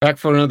Back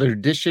for another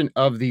edition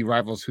of the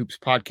Rivals Hoops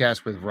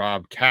podcast with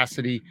Rob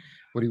Cassidy,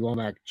 Woody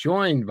Womack,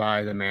 joined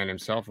by the man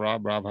himself,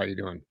 Rob. Rob, how you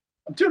doing?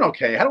 I'm doing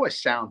okay. How do I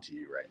sound to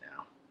you right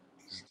now?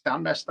 Does it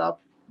sound messed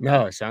up?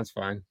 No, it sounds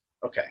fine.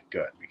 Okay,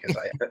 good. Because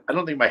I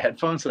don't think my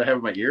headphones that I have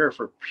in my ear are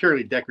for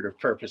purely decorative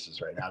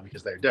purposes right now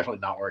because they're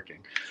definitely not working.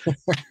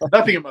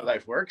 Nothing in my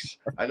life works.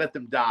 I let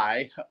them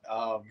die.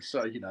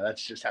 So,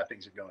 that's just how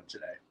things are going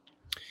today.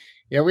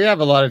 Yeah, we have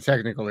a lot of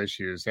technical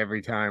issues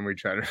every time we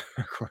try to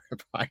record a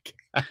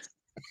podcast.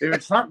 If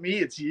it's not me,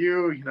 it's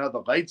you.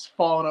 The light's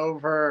falling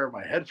over,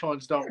 my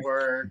headphones don't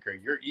work, or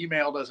your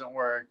email doesn't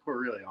work.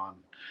 We're really on.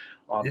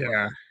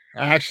 Yeah,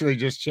 I actually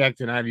just checked,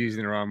 and I'm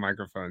using the wrong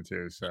microphone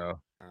too. So,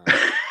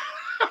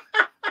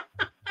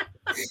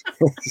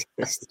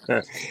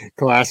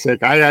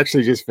 classic. I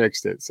actually just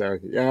fixed it. So,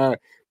 yeah,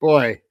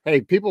 boy, hey,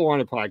 people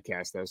want a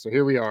podcast though. So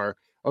here we are.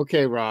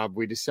 Okay, Rob,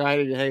 we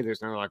decided, hey,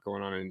 there's not a lot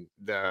going on in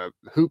the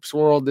hoops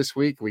world this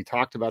week. We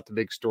talked about the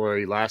big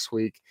story last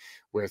week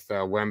with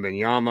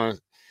Wembanyama.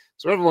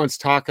 So everyone's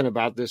talking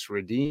about this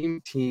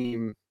Redeem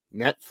Team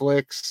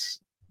Netflix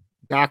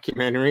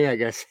documentary. I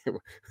guess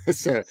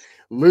it's a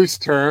loose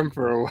term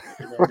for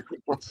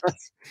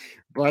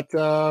but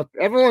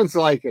everyone's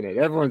liking it.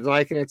 Everyone's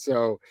liking it.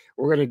 So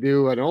we're going to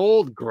do an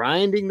old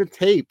grinding the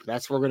tape.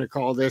 That's what we're going to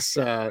call this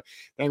thing.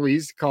 We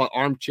used to call it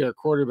armchair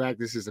quarterback.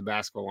 This is a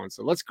basketball one.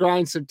 So let's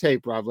grind some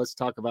tape, Rob. Let's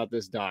talk about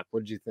this doc.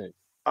 What did you think?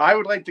 I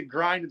would like to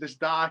grind this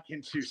doc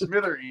into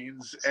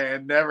smithereens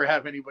and never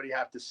have anybody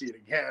have to see it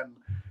again.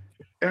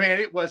 I mean,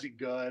 it wasn't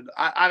good.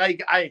 I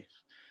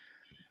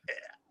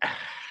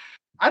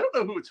don't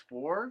know who it's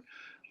for,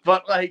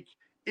 but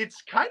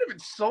it's kind of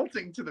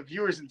insulting to the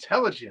viewer's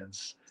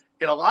intelligence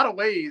in a lot of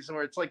ways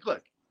where it's like,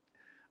 look,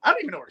 I don't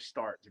even know where to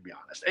start, to be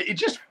honest. It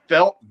just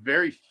felt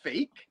very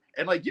fake.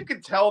 And you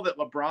can tell that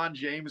LeBron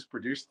James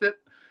produced it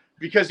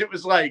because it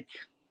was like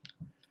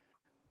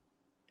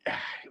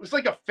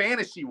a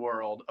fantasy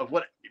world of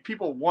what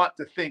people want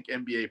to think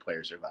NBA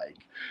players are like.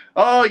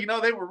 Oh,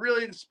 they were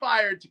really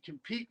inspired to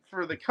compete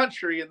for the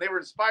country and they were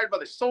inspired by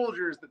the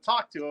soldiers that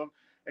talked to them.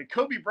 And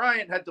Kobe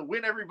Bryant had to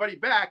win everybody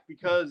back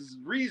because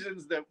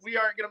reasons that we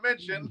aren't going to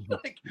mention.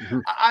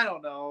 I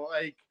don't know.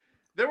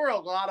 There were a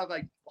lot of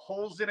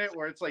holes in it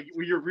where it's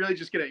you're really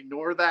just going to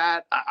ignore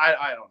that.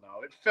 I don't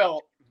know. It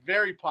felt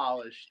very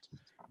polished,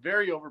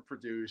 very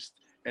overproduced,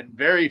 and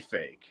very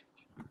fake.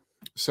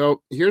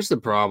 So here's the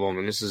problem,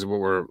 and this is what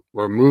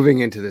we're moving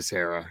into this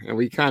era, and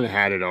we kind of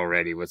had it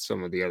already with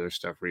some of the other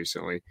stuff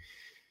recently.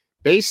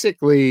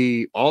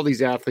 Basically, all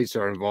these athletes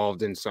are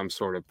involved in some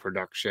sort of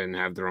production,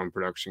 have their own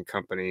production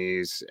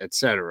companies,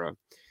 etc.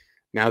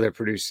 Now they're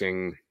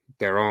producing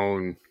their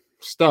own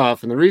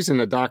stuff, and the reason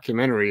a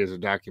documentary is a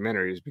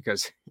documentary is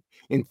because,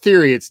 in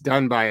theory, it's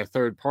done by a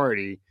third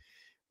party,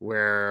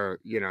 where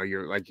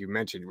you're like you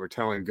mentioned, we're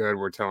telling good,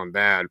 we're telling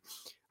bad.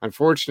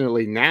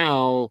 Unfortunately,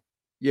 now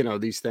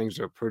these things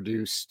are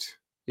produced,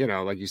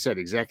 like you said,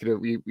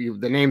 executive,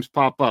 the names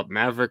pop up,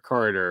 Maverick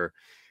Carter,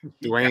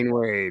 Dwayne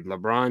Wade,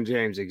 LeBron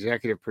James,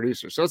 executive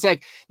producer. So it's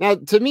now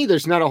to me,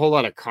 there's not a whole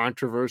lot of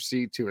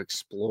controversy to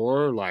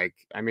explore.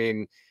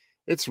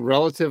 It's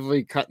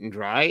relatively cut and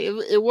dry.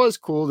 It was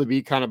cool to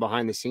be kind of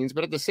behind the scenes,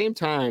 but at the same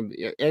time,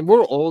 and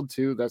we're old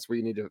too. That's what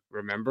you need to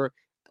remember.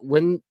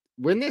 When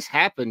this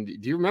happened,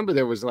 do you remember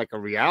there was a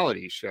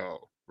reality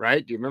show,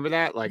 right? Do you remember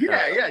that?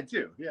 Yeah, I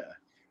do. Yeah.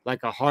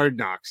 Like a Hard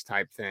Knocks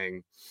type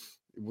thing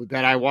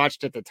that I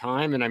watched at the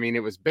time. And I mean,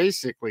 it was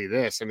basically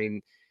this. I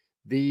mean,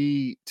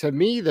 to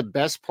me, the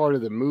best part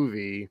of the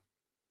movie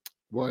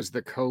was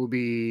the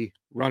Kobe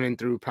running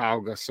through Pau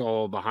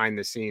Gasol behind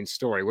the scenes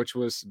story, which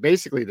was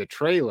basically the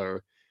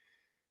trailer.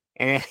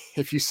 And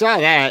if you saw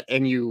that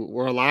and you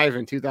were alive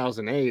in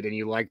 2008 and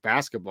you like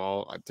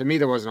basketball, to me,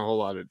 there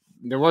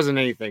wasn't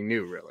anything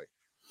new really.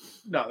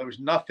 No, there was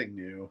nothing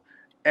new.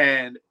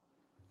 And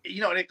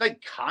and it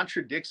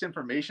contradicts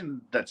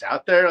information that's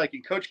out there.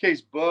 In Coach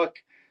K's book,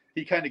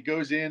 he kind of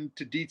goes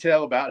into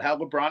detail about how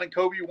LeBron and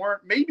Kobe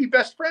weren't maybe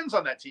best friends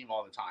on that team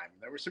all the time.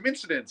 There were some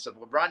incidents of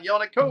LeBron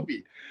yelling at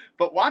Kobe.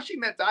 But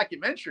watching that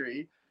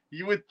documentary,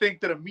 you would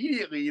think that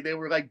immediately they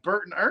were like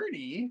Bert and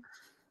Ernie.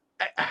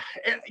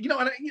 And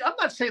I'm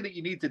not saying that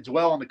you need to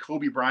dwell on the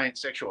Kobe Bryant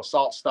sexual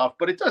assault stuff,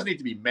 but it does need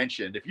to be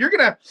mentioned. If you're going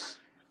to,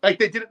 they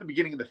did at the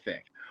beginning of the thing,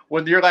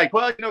 when you're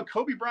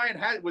Kobe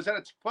Bryant was at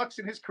a flux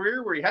in his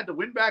career where he had to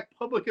win back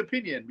public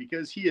opinion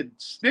because he had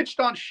snitched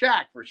on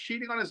Shaq for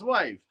cheating on his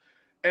wife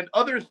and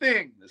other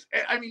things.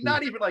 I mean,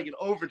 not even an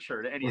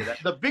overture to any of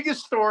that. The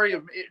biggest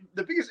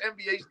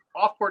NBA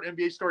off-court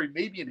NBA story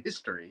maybe in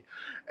history,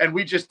 and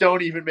we just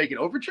don't even make an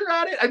overture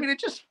at it. I mean, it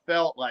just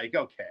felt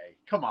okay,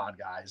 come on,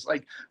 guys.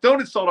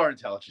 Don't insult our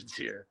intelligence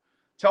here.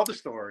 Tell the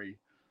story.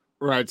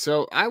 Right.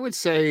 So I would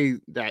say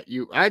that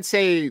I'd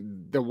say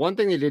the one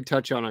thing they did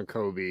touch on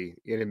Kobe,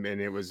 and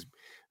it was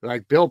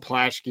Bill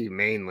Plaschke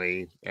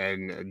mainly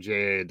and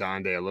Jay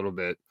Adonde a little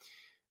bit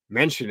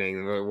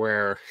mentioning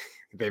where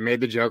they made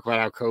the joke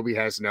about how Kobe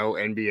has no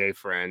NBA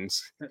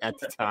friends at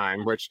the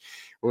time, which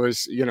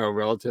was,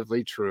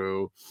 relatively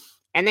true.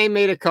 And they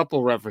made a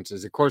couple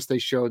references. Of course, they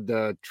showed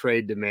the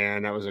trade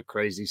demand. That was a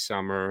crazy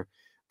summer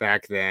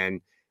back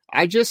then.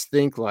 I just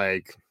think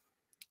like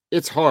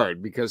it's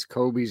hard because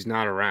Kobe's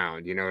not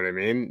around. You know what I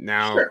mean?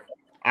 Now, Sure.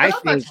 I I'm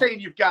not think saying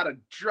you've got to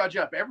drudge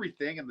up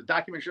everything, and the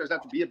documentary doesn't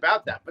have to be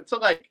about that. But to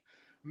like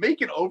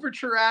make an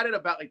overture at it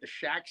about like the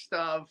Shaq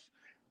stuff,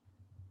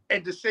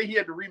 and to say he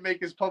had to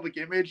remake his public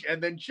image,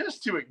 and then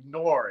just to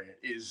ignore it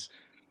is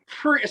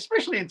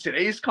especially in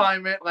today's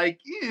climate. Like,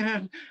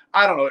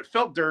 I don't know. It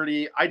felt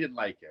dirty. I didn't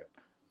like it.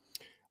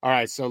 all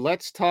right, so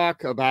let's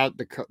talk about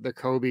the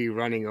Kobe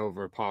running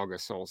over Paul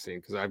Gasol scene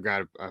because I've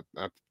got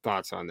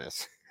thoughts on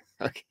this.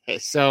 Okay,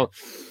 so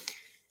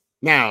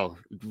now,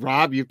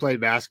 Rob, you played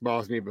basketball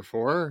with me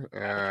before.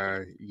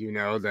 You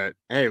know that.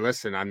 Hey,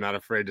 listen, I'm not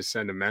afraid to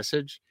send a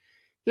message.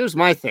 Here's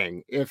my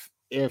thing: if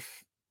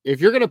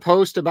you're gonna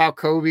post about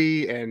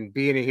Kobe and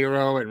being a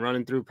hero and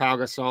running through Pau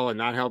Gasol and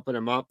not helping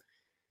him up,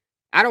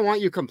 I don't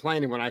want you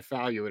complaining when I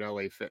foul you at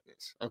LA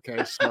Fitness.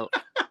 Okay, so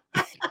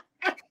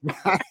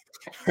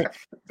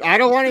I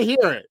don't want to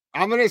hear it.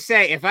 I'm going to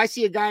say if I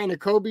see a guy in a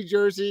Kobe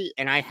jersey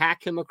and I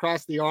hack him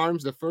across the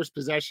arms the first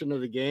possession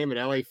of the game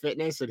at LA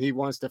Fitness and he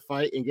wants to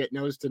fight and get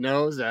nose to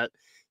nose at,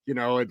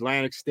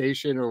 Atlantic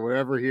Station or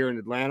wherever here in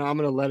Atlanta, I'm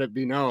going to let it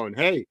be known.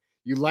 Hey,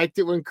 you liked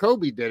it when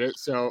Kobe did it.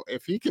 So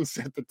if he can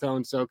set the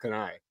tone, so can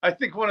I. I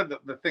think one of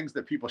the things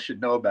that people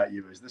should know about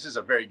you is this is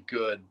a very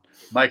good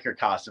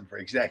microcosm for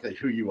exactly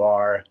who you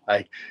are.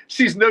 Like,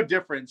 sees no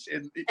difference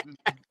in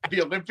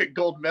the Olympic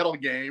gold medal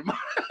game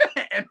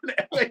and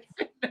like,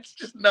 it's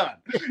just none.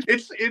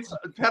 It's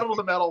pedal to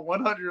the metal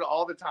 100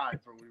 all the time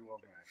for Woody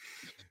Wommack.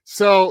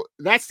 So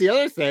that's the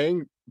other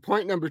thing.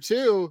 Point number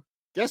 2,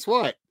 guess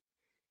what?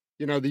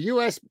 The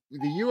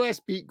US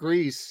beat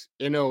Greece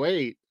in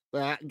 08.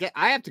 But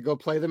I have to go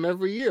play them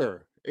every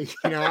year.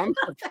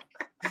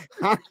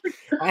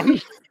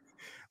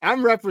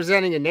 I'm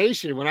representing a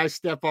nation when I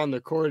step on the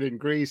court in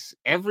Greece.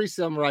 Every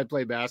summer I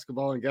play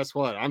basketball, and guess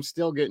what? I'm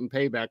still getting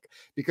payback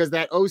because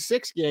that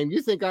 06 game,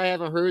 you think I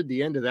haven't heard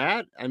the end of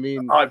that? I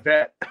mean, I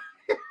bet.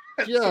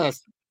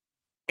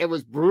 It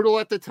was brutal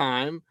at the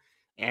time,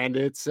 and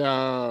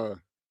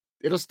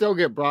it'll still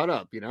get brought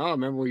up. I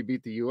remember we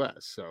beat the U.S.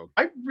 So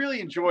I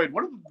really enjoyed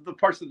one of the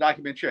parts of the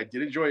documentary I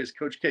did enjoy is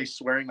Coach K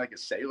swearing like a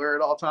sailor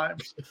at all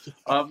times.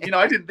 I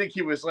didn't think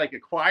he was like a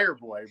choir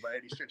boy by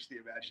any stretch of the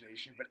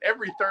imagination, but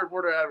every third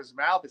word out of his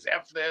mouth is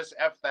F this,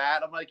 F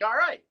that. I'm like, all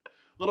right, a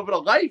little bit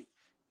of life.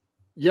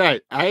 Yeah,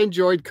 I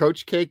enjoyed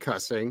Coach K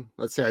cussing.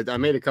 Let's say I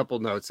made a couple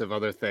notes of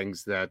other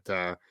things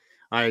that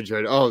I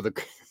enjoyed. Oh,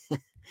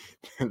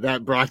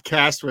 that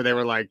broadcast where they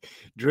were like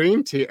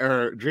dream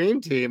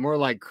team, more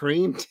like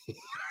cream team.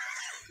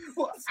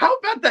 Well, how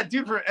about that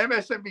dude from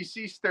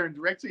MSNBC staring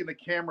directly in the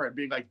camera and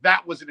being like,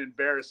 that was an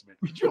embarrassment?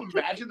 Could you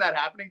imagine that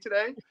happening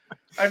today?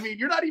 I mean,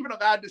 you're not even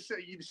allowed to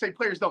say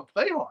players don't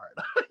play hard.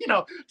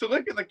 To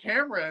look in the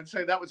camera and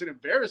say that was an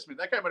embarrassment,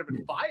 that guy might have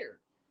been fired.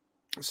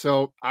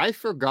 So I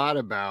forgot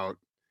about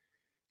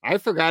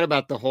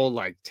the whole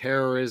like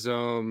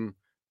terrorism,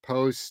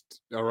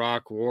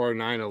 post-Iraq War,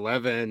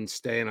 9/11,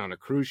 staying on a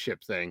cruise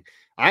ship thing.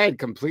 I had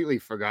completely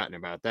forgotten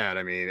about that.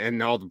 I mean,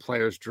 and all the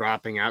players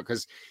dropping out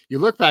because you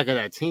look back at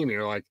that team and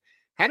you're like,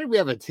 how did we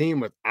have a team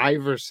with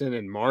Iverson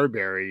and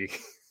Marbury?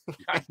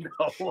 I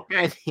know.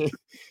 I mean,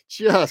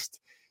 just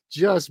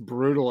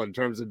brutal in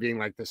terms of being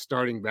like the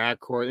starting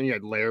backcourt. And you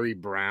had Larry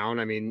Brown.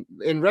 I mean,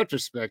 in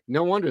retrospect,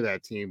 no wonder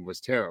that team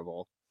was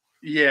terrible.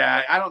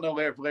 Yeah, I don't know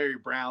if Larry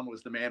Brown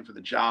was the man for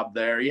the job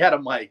there. He had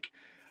him like,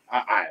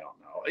 I don't know.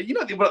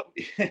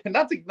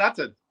 Not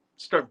to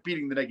start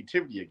beating the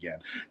negativity again.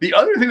 The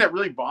other thing that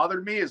really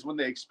bothered me is when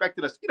they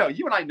expected us,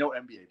 you and I know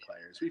NBA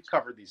players. We've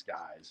covered these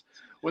guys.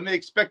 When they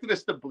expected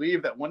us to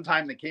believe that one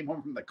time they came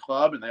home from the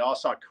club and they all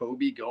saw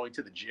Kobe going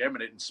to the gym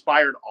and it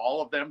inspired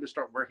all of them to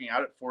start working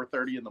out at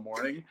 4:30 in the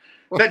morning.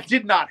 That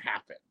did not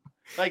happen.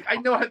 Like, I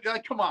know,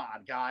 like, come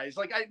on, guys.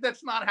 Like,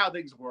 that's not how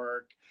things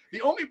work.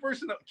 The only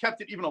person that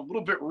kept it even a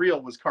little bit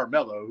real was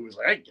Carmelo, who was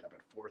like, I can get up at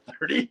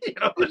 4:30.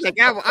 Like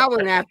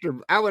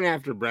I went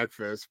after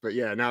breakfast, but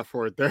yeah, not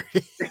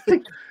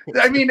 4:30.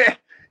 I mean,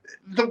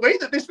 the way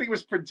that this thing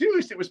was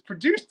produced, it was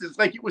produced as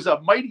like it was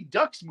a Mighty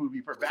Ducks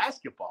movie for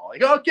basketball.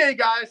 Like, okay,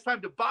 guys,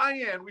 time to buy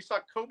in. We saw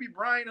Kobe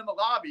Bryant in the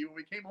lobby when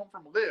we came home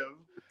from Live.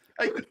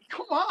 Like,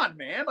 come on,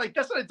 man! Like,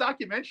 that's not a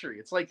documentary.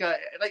 It's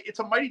it's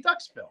a Mighty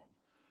Ducks film.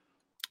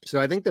 So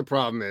I think the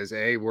problem is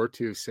we're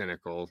too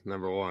cynical.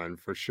 Number one,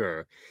 for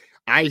sure.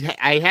 I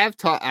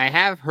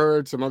have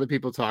heard some other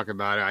people talk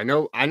about it. I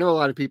know a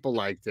lot of people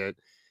liked it.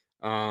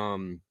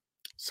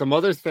 Some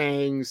other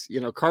things,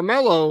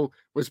 Carmelo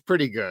was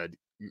pretty good.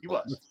 He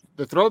was.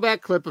 The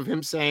throwback clip of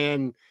him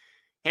saying,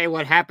 "Hey,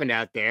 what happened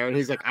out there?" And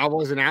he's like, "I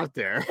wasn't out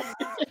there."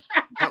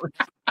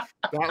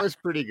 that was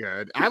pretty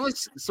good. I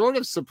was sort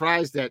of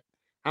surprised at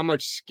how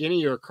much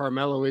skinnier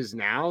Carmelo is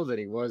now than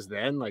he was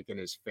then, like in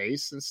his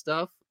face and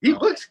stuff. He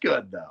looks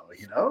good though,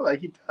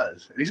 like he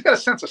does. And he's got a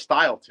sense of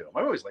style to him.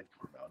 I always liked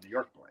Carmelo, New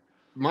York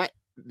boy.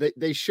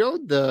 They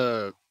showed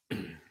the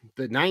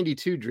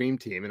 92 Dream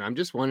Team, and I'm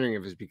just wondering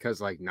if it's because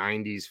like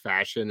 90s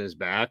fashion is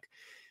back.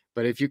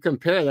 But if you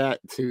compare that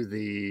to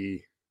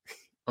the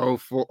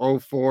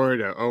 04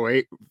 to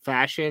 08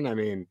 fashion, I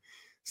mean,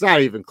 it's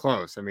not even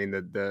close. I mean,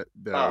 the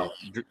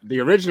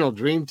original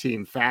Dream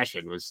Team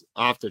fashion was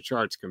off the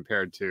charts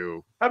compared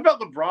to. How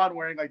about LeBron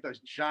wearing like those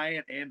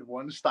giant and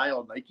one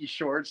style Nike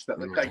shorts that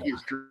look like he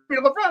was?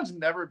 LeBron's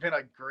never been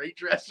a great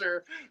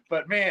dresser,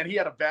 but man, he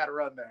had a bad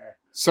run there.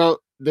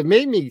 So that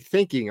made me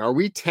thinking: are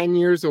we 10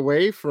 years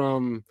away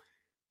from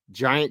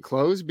giant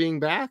clothes being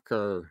back,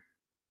 or?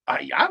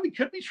 Yeah, we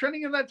could be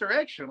trending in that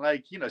direction.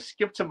 Like,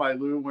 Skip to My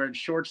Lou wearing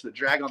shorts that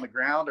drag on the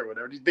ground or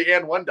whatever. The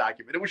And One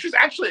documentary, which is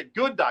actually a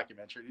good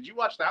documentary. Did you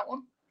watch that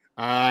one?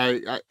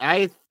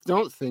 I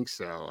don't think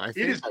so.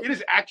 It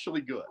is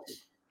actually good.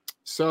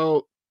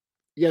 So,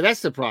 yeah,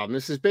 that's the problem.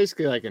 This is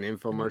basically like an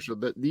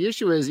infomercial. The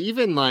issue is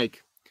even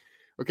like,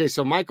 okay,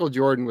 so Michael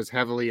Jordan was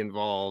heavily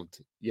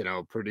involved,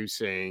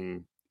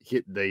 producing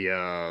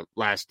the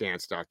Last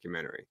Dance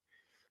documentary.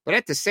 But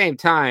at the same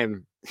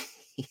time,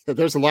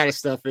 there's a lot of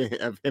stuff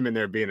of him in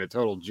there being a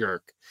total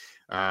jerk.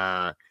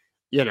 And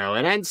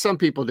then some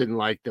people didn't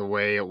like the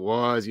way it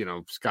was,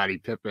 Scottie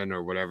Pippen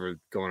or whatever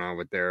going on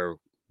with their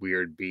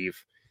weird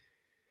beef.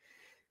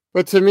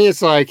 But to me,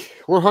 it's like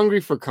we're hungry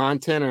for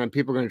content and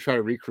people are going to try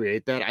to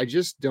recreate that. I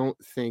just don't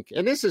think,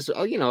 and this is,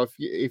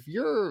 if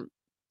you're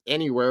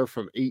anywhere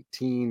from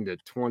 18 to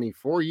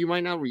 24, you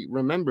might not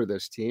remember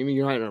this team and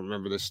you might not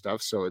remember this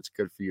stuff. So it's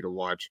good for you to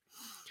watch.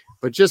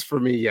 But just for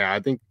me, yeah,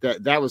 I think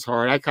that was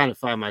hard. I kind of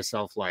find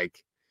myself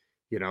like,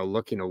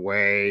 looking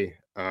away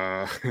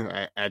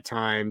at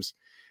times.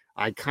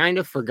 I kind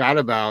of forgot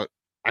about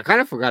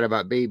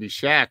Baby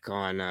Shaq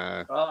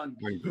on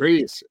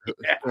Grease.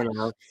 Yeah.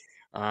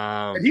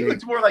 And he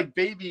looked more like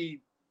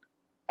baby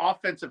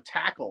offensive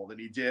tackle than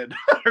he did,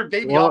 or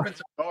baby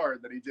offensive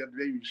guard than he did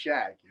Baby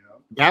Shaq.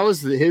 That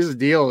was his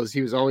deal. Is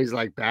he was always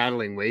like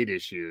battling weight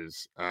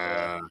issues.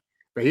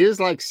 But he is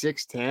like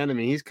 6'10". I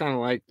mean, he's kind of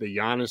like the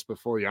Giannis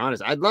before Giannis.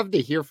 I'd love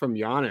to hear from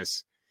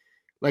Giannis.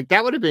 Like,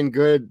 that would have been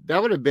good.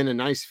 That would have been a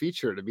nice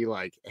feature to be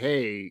like,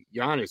 hey,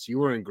 Giannis, you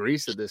were in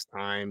Greece at this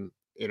time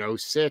in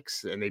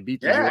 06 and they beat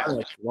the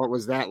US. What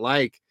was that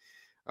like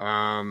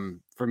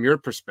from your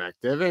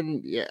perspective?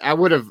 And yeah, I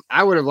would have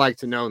liked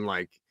to know,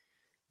 like,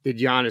 did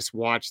Giannis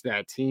watch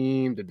that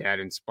team? Did that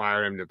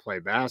inspire him to play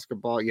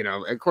basketball?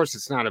 Of course,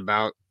 it's not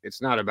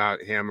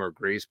about him or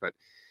Greece, but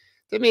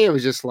to me, it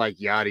was just like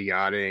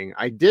yada-yadaing.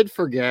 I did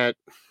forget,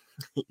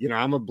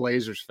 I'm a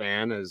Blazers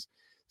fan, as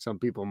some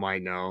people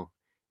might know.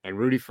 And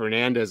Rudy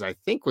Fernandez, I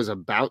think, was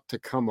about to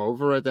come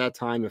over at that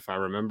time, if I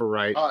remember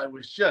right. Oh, it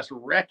was just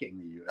wrecking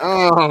the U.S.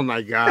 Oh,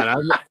 my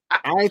God.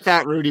 I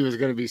thought Rudy was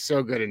going to be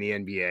so good in the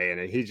NBA,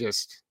 and he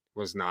just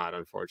was not,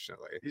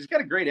 unfortunately. He's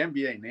got a great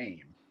NBA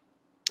name.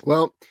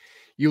 Well,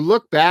 you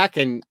look back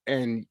and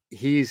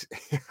he's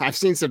I've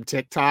seen some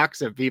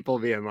TikToks of people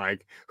being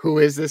like, who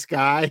is this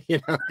guy?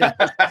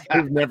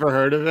 Who've never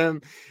heard of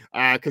him.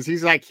 Because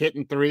he's like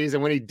hitting threes.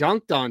 And when he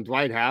dunked on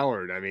Dwight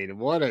Howard, I mean,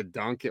 what a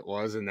dunk it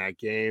was in that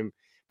game.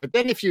 But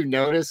then if you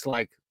notice,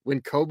 like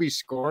when Kobe's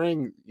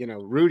scoring,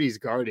 Rudy's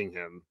guarding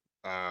him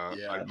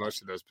on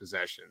most of those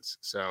possessions.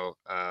 So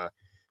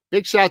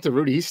big shout out to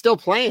Rudy. He's still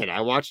playing.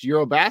 I watched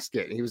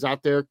Eurobasket. He was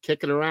out there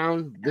kicking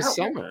around this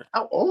summer.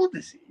 How old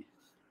is he?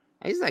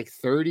 He's like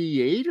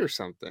 38 or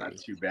something. Not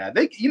too bad.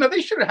 They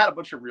should have had a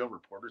bunch of real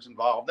reporters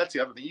involved. That's the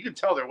other thing. You can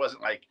tell there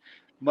wasn't like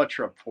much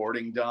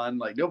reporting done.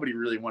 Like nobody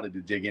really wanted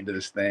to dig into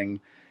this thing.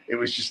 It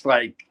was just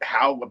like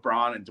how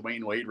LeBron and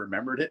Dwayne Wade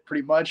remembered it,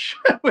 pretty much,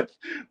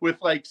 with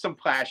like some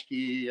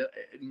Plaschke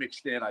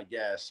mixed in, I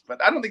guess.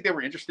 But I don't think they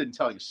were interested in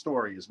telling a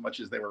story as much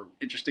as they were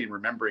interested in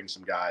remembering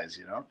some guys.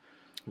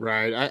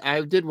 Right.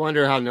 I did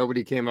wonder how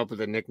nobody came up with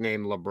the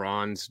nickname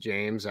LeBron's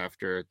James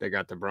after they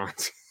got the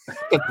bronze.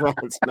 The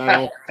bronze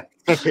medal.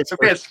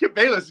 Man, Skip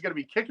Bayless is going to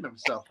be kicking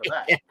himself for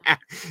that.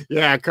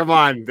 Yeah, come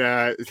on.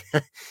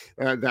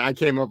 I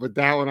came up with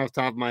that one off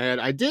the top of my head.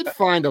 I did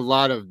find a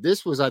lot of I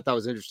thought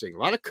was interesting. A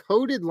lot of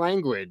coded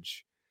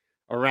language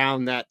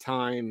around that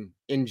time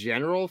in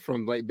general,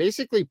 from like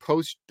basically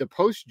post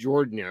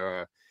Jordan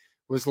era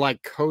was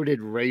like coded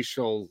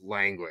racial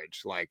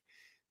language. Like,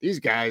 these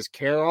guys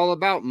care all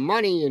about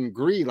money and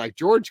greed, like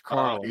George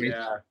Karl.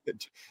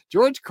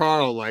 George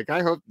Karl, like,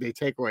 I hope they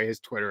take away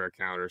his Twitter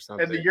account or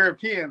something. And the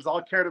Europeans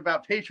all cared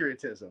about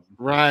patriotism.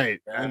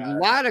 Right. And a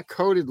lot of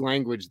coded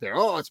language there.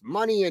 Oh, it's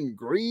money and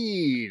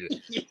greed.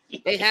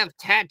 They have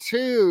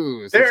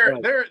tattoos.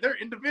 They're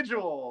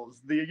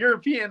individuals. The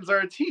Europeans are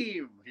a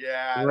team.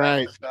 Yeah.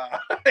 Right.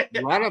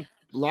 A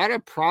lot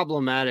of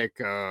problematic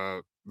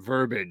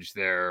verbiage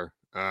there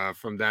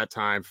from that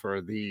time for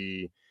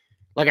the.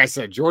 Like I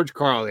said, George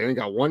Karl, they only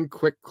got one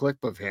quick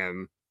clip of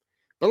him.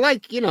 But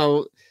like,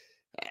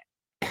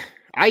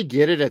 I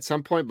get it at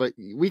some point, but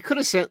we could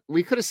have sent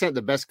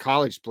the best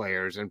college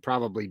players and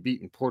probably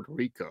beaten Puerto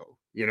Rico.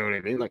 You know what I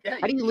mean? Like,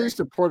 how do you lose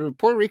to Puerto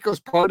Rico's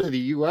part of the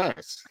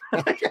US?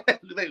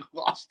 They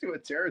lost to a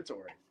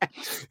territory.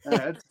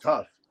 That's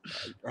tough.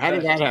 How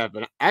did that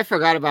happen? I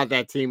forgot about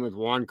that team with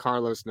Juan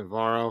Carlos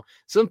Navarro.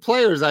 Some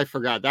players I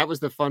forgot. That was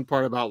the fun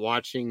part about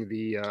watching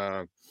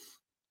the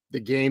the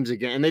games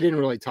again, and they didn't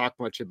really talk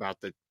much about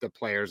the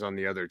players on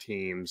the other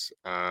teams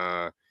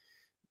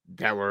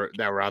that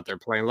were out there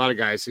playing. A lot of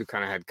guys who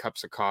kind of had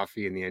cups of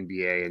coffee in the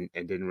NBA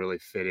and didn't really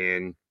fit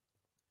in.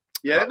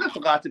 Yeah, that's a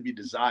lot to be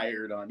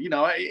desired on.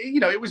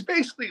 It was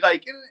basically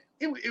like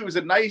it was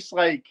a nice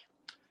like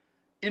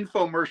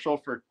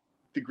infomercial for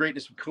the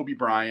greatness of Kobe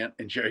Bryant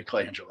and Jerry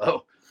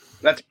Colangelo.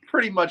 That's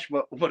pretty much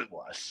what it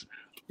was.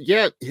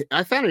 Yeah,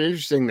 I found it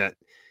interesting that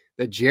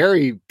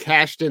Jerry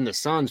cashed in the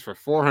Suns for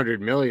 $400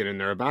 million, and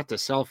they're about to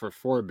sell for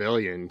 $4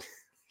 billion.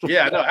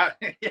 Yeah, no,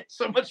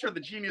 so much for the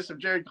genius of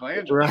Jerry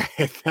Colangelo.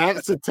 Right,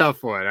 that's a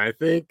tough one. I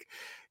think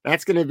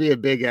that's going to be a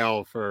big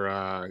L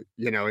for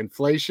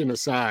inflation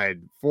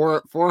aside.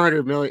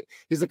 400 million.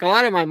 He's like, a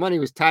lot of my money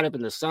was tied up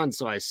in the Suns,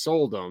 so I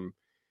sold them.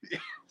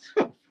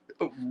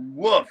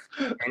 Woof.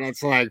 And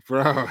it's like,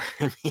 bro,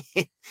 I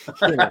mean,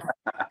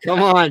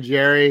 come on,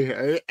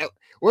 Jerry.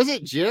 Was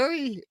it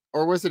Jerry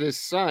or was it his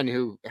son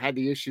who had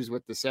the issues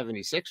with the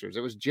 76ers?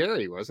 It was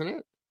Jerry, wasn't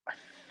it? I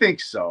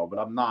think so, but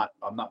I'm not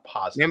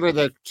positive. Remember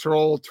the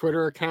troll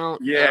Twitter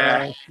account?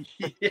 Yeah.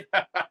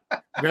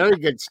 Very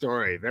good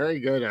story. Very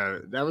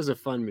good. That was a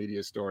fun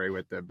media story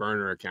with the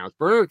burner accounts.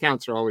 Burner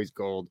accounts are always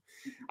gold.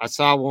 I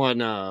saw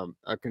one,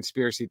 a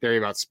conspiracy theory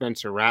about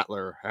Spencer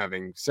Rattler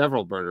having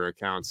several burner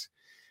accounts,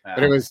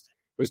 but it was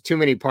too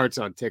many parts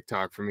on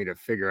TikTok for me to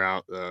figure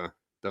out the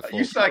full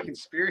you saw a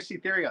conspiracy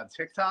theory on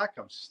TikTok?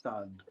 I'm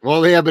stunned.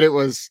 Well, yeah, but it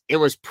was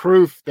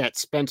proof that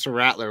Spencer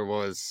Rattler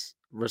was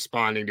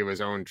responding to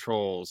his own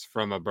trolls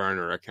from a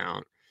burner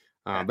account.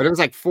 But it was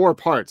like 4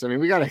 parts. I mean,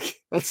 we gotta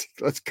let's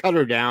cut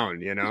her down.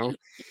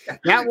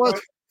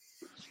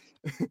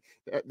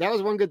 That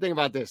was one good thing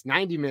about this.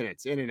 90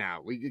 minutes in and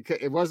out.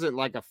 It wasn't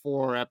like a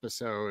 4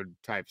 episode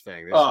type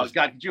thing. God,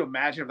 could you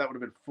imagine if that would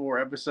have been 4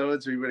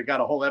 episodes? We would have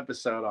got a whole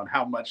episode on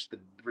how much the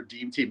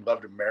Redeem Team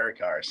loved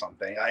America or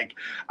something. Like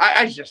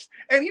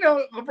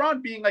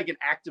LeBron being like an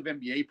active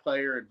NBA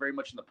player and very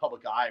much in the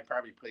public eye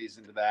probably plays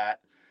into that.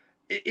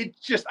 I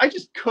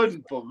just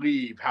couldn't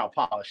believe how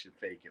polished and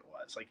fake it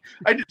was. Like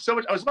I did so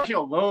much. I was watching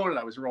alone and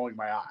I was rolling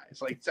my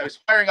eyes. Like I was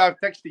firing off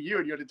text to you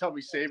and you had to tell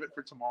me save it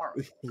for tomorrow.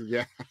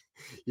 Yeah.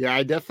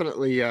 I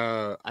definitely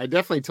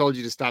told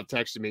you to stop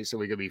texting me so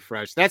we could be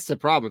fresh. That's the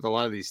problem with a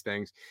lot of these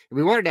things.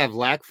 We wanted to have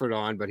Lackford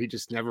on, but he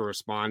just never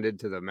responded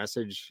to the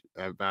message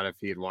about if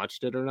he had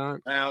watched it or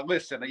not. Now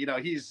listen,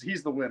 he's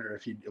the winner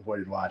if he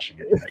avoided watching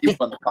it. He was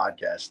on the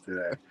podcast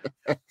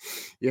today.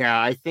 Yeah,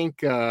 I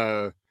think.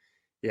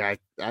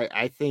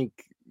 I think,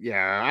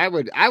 I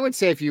would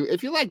say if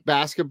you like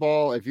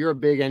basketball, if you're a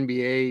big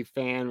NBA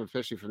fan,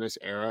 especially from this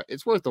era,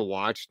 it's worth a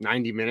watch.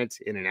 90 minutes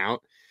in and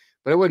out,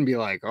 but it wouldn't be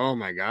like, oh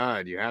my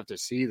God, you have to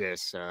see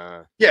this.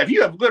 If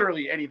you have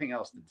literally anything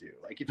else to do,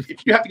 like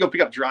if you have to go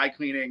pick up dry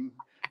cleaning,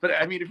 but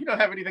I mean, if you don't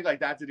have anything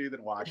like that to do,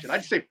 then watch it.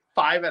 I'd say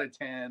 5 out of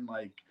 10,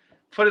 like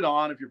put it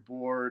on if you're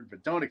bored,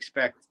 but don't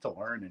expect to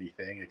learn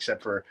anything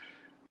except for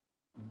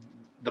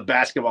the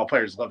basketball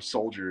players love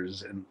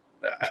soldiers and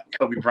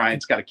Kobe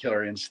Bryant's got a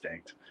killer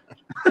instinct.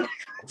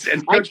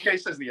 And Coach K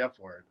says the F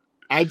word.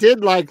 I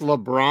did like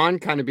LeBron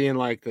kind of being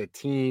like the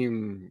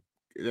team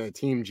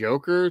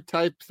Joker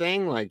type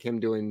thing, like him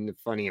doing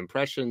funny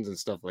impressions and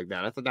stuff like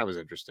that. I thought that was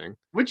interesting.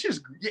 Which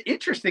is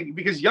interesting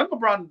because young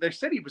LeBron, they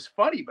said he was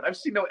funny, but I've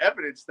seen no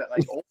evidence that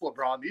like old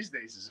LeBron these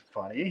days is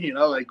funny.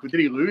 Like did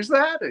he lose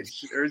that?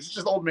 Or is it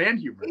just old man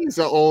humor? He's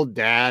an old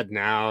dad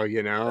now,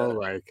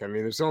 like, I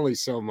mean, there's only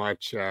so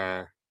much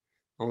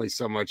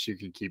you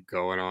can keep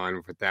going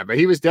on with that. But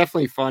he was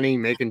definitely funny,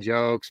 making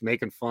jokes,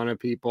 making fun of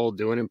people,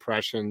 doing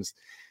impressions.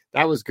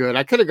 That was good.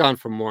 I could have gone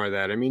for more of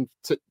that. I mean,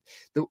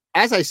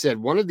 as I said,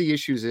 one of the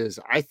issues is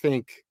I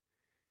think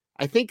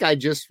I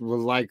just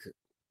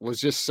was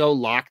just so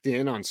locked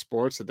in on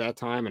sports at that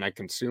time, and I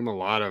consume a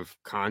lot of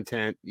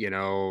content.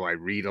 I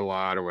read a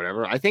lot or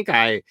whatever. I think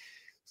I'm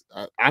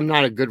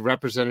not a good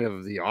representative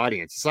of the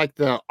audience. It's like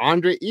the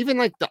Andre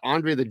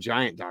the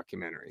Giant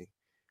documentary.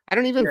 I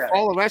don't even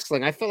follow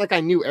wrestling. I felt like I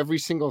knew every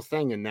single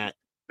thing in that.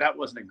 That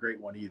wasn't a great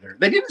one either.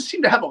 They didn't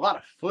seem to have a lot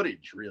of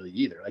footage really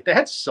either. Like they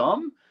had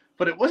some,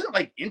 but it wasn't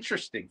like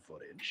interesting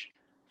footage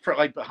for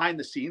like behind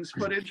the scenes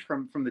footage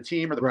from the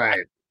team or the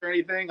right or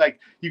anything. Like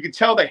you could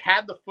tell they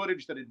had the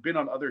footage that had been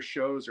on other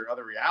shows or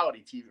other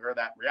reality TV or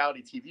that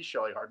reality TV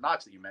show like Hard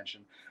Knocks that you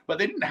mentioned, but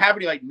they didn't have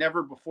any like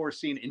never before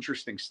seen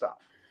interesting stuff.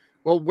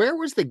 Well, where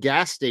was the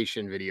gas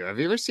station video? Have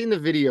you ever seen the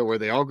video where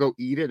they all go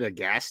eat at a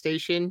gas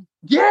station?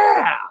 Yeah,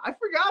 I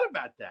forgot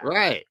about that.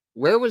 Right.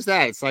 Where was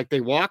that? It's like they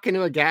walk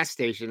into a gas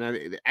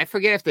station. I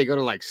forget if they go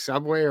to like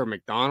Subway or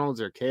McDonald's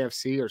or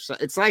KFC or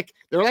something. It's like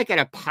they're like at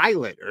a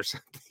pilot or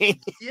something.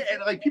 Yeah,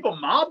 and like people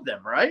mob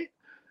them, right?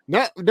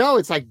 No,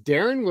 it's like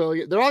Darren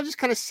Williams. They're all just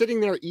kind of sitting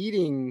there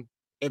eating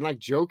and like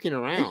joking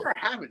around. I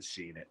haven't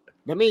seen it.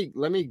 Let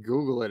me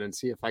Google it and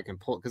see if I can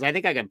pull, because I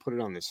think I can put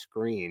it on the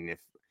screen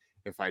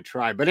if I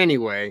try. But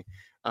anyway,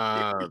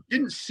 it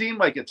didn't seem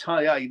like a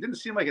ton. Yeah, it didn't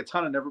seem like a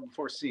ton of never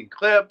before seen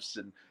clips,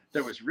 and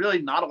there was really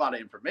not a lot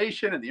of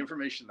information, and the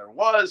information there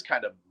was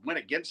kind of went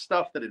against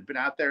stuff that had been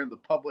out there in the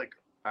public.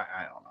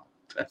 I don't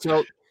know.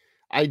 So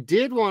I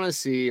did want to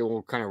see, and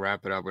we'll kind of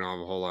wrap it up. We don't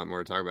have a whole lot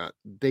more to talk about.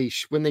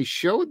 When they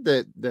showed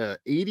the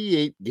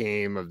 '88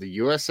 game of the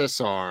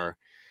USSR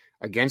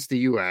against the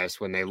US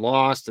when they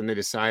lost and they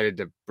decided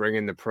to bring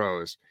in the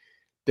pros,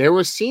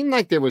 seemed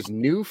like there was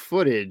new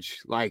footage,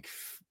 like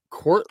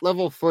court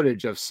level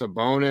footage of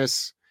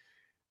Sabonis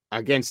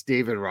against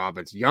David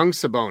Robinson, young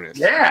Sabonis.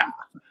 Yeah.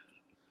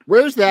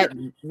 Where's that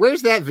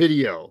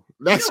video?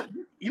 That's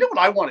you know what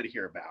I wanted to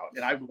hear about,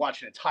 and I've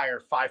watched an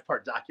entire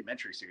 5-part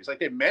documentary series. Like,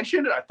 they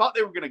mentioned it, I thought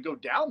they were going to go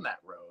down that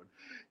road.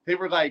 They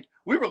were like,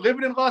 we were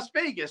living in Las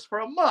Vegas for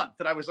a month,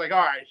 and I was like, all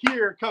right,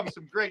 here comes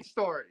some great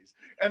stories.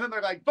 And then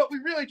they're like, but we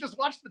really just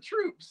watched the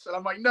troops, and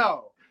I'm like,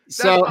 no,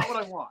 that's not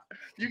what I want.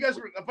 You guys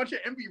were a bunch of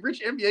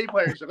rich NBA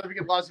players are living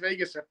in Las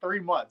Vegas for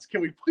 3 months.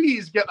 Can we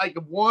please get like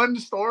one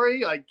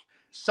story, like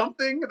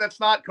something that's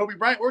not Kobe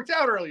Bryant worked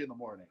out early in the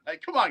morning?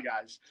 Like, come on,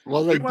 guys.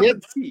 Well, they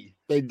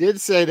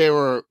did say they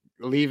were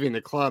leaving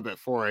the club at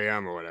 4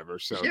 a.m. or whatever.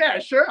 So yeah,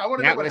 sure. I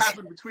want to know what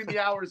happened between the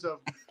hours of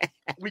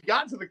we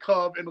got to the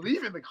club and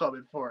leaving the club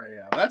at 4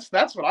 a.m.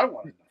 That's what I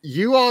want to know.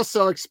 You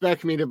also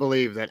expect me to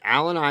believe that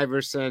Allen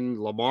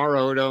Iverson, Lamar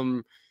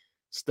Odom,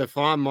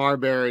 Stephon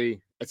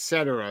Marbury,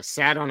 etc.,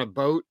 sat on a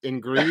boat in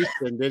Greece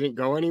and didn't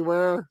go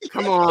anywhere?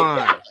 Come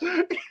on.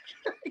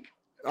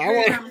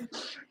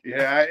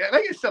 Yeah,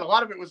 like I said, a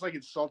lot of it was like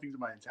insulting to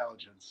my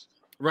intelligence.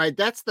 Right,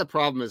 that's the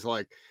problem. Is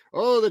like,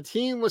 oh, the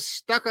team was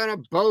stuck on a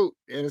boat,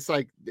 and it's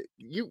like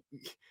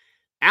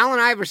Allen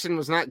Iverson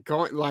was not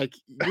going. Like,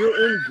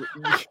 you're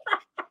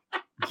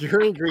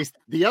in Greece.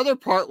 The other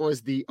part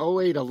was the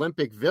 '08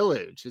 Olympic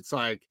Village. It's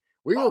like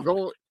we were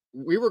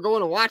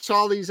going to watch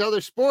all these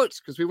other sports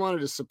because we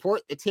wanted to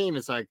support the team.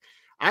 It's like,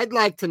 I'd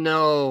like to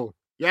know.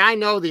 Yeah, I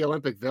know the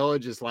Olympic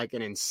Village is like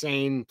an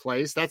insane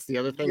place. That's the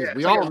other thing. Yeah,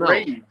 we all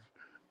know.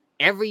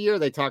 Every year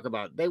they talk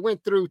about they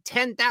went through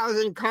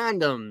 10,000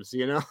 condoms,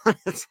 you know?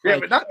 Yeah,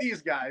 but not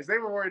these guys. They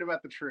were worried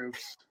about the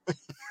troops.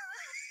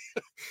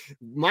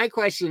 My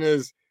question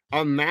is,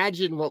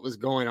 imagine what was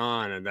going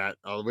on in that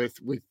with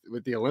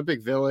the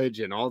Olympic Village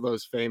and all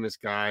those famous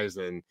guys,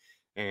 and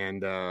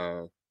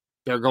they're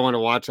going to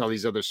watch all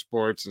these other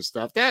sports and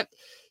stuff. That,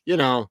 you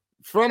know,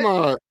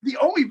 the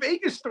only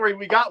Vegas story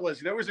we got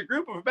was there was a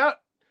group of about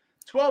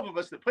 12 of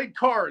us that played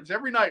cards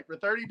every night for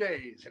 30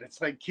 days. And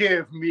it's like,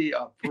 give me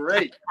a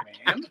break,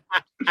 man.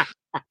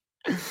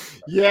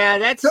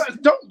 Yeah,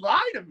 don't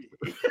lie to me.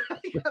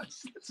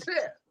 that's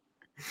it.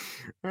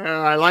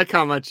 I like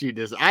how much you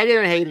did. I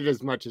didn't hate it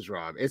as much as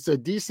Rob. It's a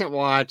decent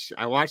watch.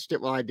 I watched it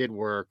while I did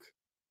work,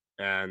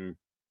 and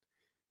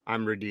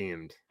I'm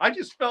redeemed. I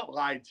just felt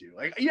lied to.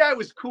 Like, yeah, it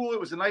was cool. It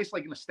was a nice,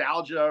 like,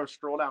 nostalgia or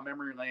stroll down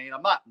memory lane.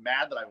 I'm not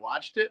mad that I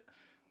watched it,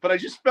 but I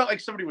just felt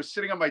like somebody was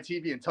sitting on my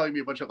TV and telling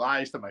me a bunch of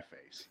lies to my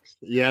face.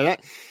 Yeah,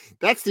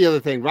 that's the other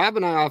thing. Rob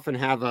and I often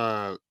have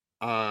a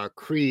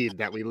creed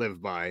that we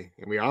live by,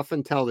 and we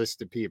often tell this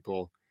to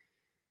people.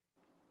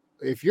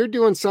 If you're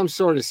doing some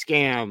sort of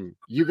scam,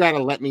 you got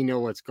to let me know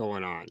what's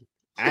going on.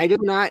 I do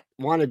not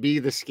want to be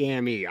the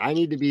scammy. I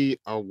need to be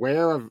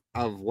aware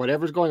of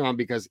whatever's going on,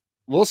 because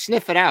we'll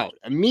sniff it out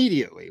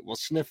immediately. We'll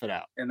sniff it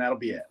out. And that'll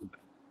be it.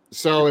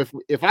 So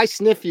if I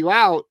sniff you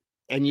out,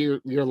 and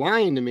you're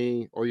lying to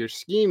me or you're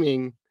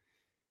scheming,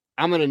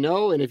 I'm going to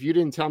know. And if you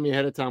didn't tell me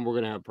ahead of time, we're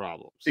going to have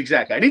problems.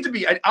 Exactly. I need to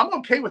be, I'm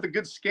okay with a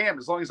good scam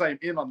as long as I'm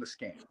in on the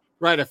scam.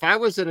 Right. If I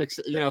was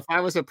if I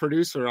was a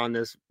producer on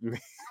this, then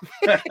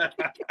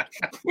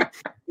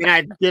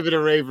I'd give it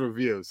a rave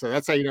review. So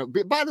that's how, you know.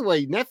 By the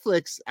way,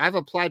 Netflix, I've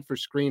applied for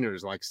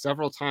screeners like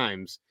several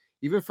times,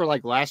 even for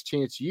like Last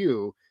Chance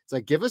U. It's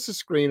like, give us a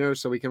screener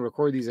so we can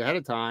record these ahead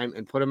of time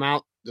and put them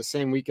out the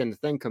same weekend the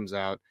thing comes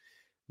out.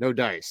 No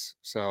dice.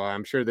 So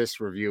I'm sure this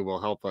review will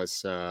help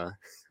us with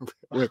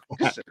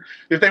that.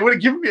 If they would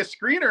have given me a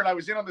screener and I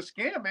was in on the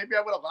scam, maybe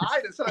I would have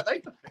lied and said I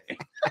like the thing.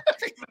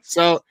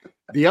 So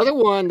the other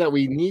one that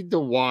we need to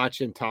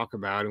watch and talk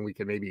about, and we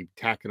can maybe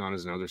tack it on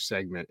as another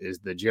segment, is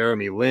the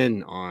Jeremy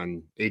Lin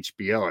on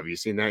HBO. Have you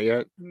seen that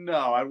yet? No,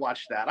 I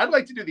watched that. I'd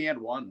like to do the And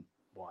One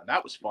one.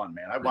 That was fun,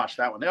 man. I watched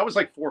that one. That was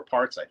like 4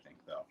 parts, I think,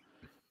 though.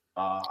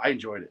 I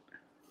enjoyed it.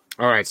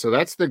 All right, so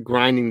that's the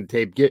grinding the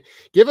tape.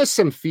 Give us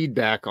some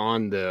feedback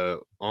on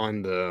the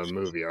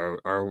movie.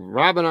 Are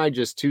Rob and I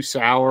just too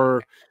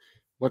sour?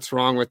 What's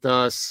wrong with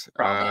us?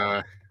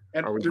 And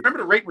remember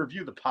to rate and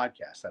review the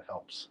podcast. That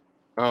helps.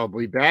 Oh,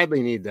 we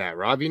badly need that.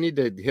 Rob, you need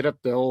to hit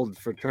up the old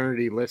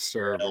fraternity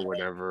listserv or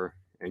whatever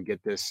and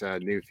get this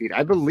new feed.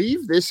 I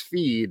believe this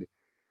feed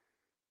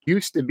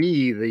used to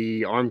be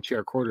the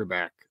Armchair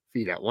Quarterback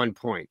feed at one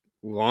point.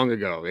 Long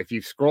ago. If you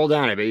scroll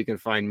down, I bet you can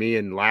find me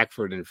and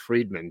Lackford and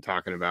Friedman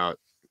talking about,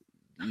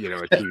 a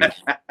TV.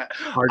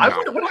 What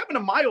happened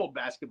to my old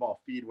basketball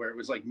feed where it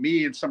was like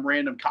me and some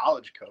random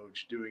college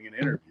coach doing an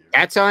interview?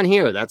 That's on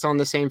here. That's on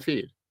the same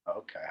feed.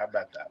 Okay, how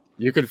about that?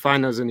 You could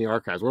find those in the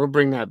archives. We'll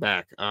bring that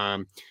back.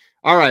 All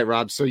right,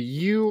 Rob. So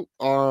you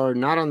are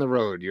not on the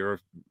road. You're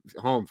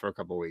home for a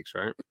couple of weeks,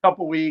 right? A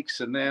couple of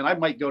weeks, and then I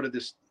might go to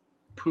this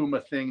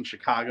Puma thing in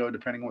Chicago,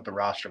 depending on what the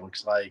roster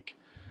looks like.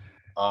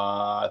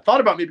 I thought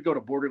about maybe go to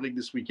Border League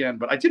this weekend,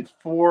 but I did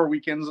 4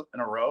 weekends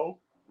in a row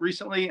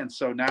recently, and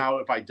so now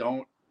if I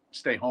don't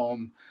stay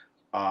home,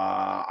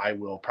 I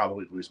will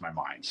probably lose my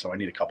mind. So I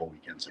need a couple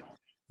weekends at home.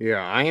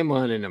 Yeah, I am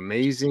on an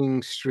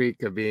amazing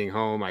streak of being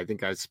home. I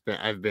think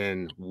I've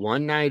been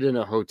one night in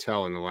a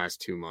hotel in the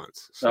last 2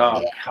 months. So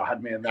Oh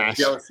God, man, that's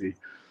jealousy.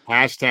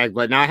 Hashtag,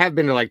 but now I have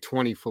been to like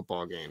 20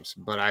 football games,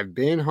 but I've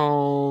been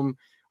home.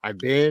 I've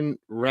been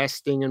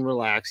resting and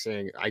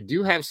relaxing. I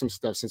do have some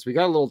stuff since we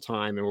got a little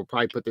time, and we'll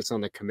probably put this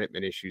on the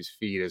commitment issues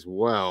feed as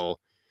well.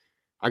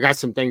 I got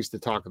some things to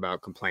talk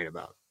about, complain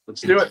about.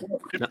 Let's do it.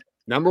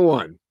 Number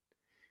one,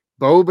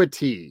 boba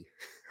tea.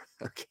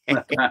 Okay.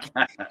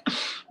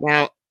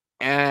 Now,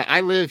 I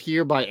live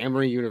here by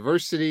Emory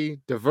University,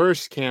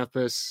 diverse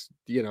campus,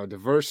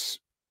 diverse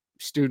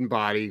student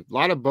body, a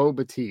lot of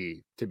boba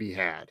tea to be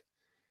had.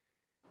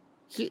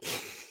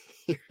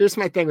 Here's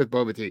my thing with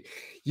boba tea.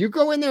 You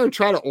go in there and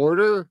try to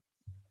order,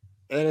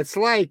 and it's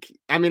like,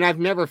 I mean, I've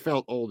never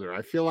felt older.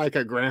 I feel like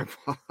a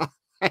grandpa.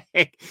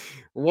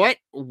 What,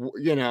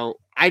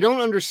 I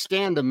don't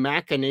understand the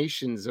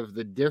machinations of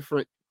the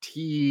different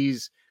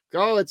teas.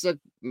 Oh,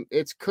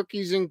 it's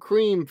cookies and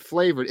cream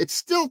flavored. It's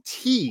still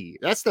tea.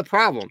 That's the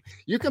problem.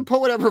 You can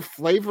put whatever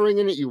flavoring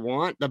in it you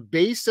want. The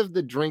base of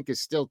the drink is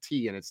still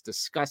tea, and it's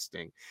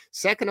disgusting.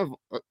 Second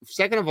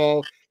of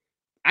all,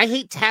 I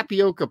hate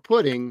tapioca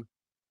pudding,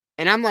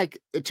 and I'm like,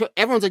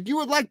 everyone's like, you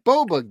would like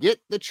boba. Get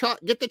the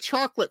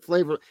chocolate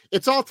flavor.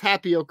 It's all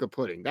tapioca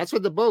pudding. That's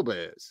what the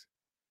boba is.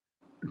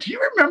 Do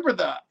you remember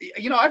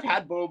I've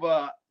had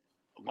boba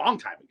a long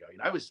time ago.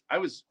 I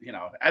was,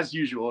 as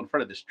usual, in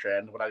front of this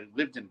trend when I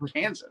lived in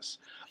Kansas.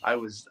 There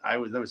was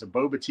a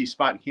boba tea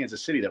spot in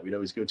Kansas City that we'd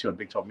always go to on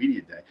Big 12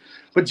 Media Day.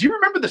 But do you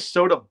remember the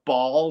soda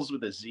balls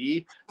with a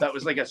Z? That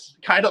was like a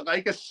kind of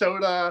like a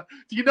soda.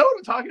 Do you know what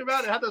I'm talking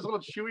about? It had those little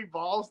chewy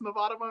balls in the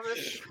bottom of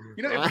it.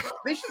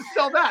 They should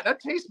sell that. That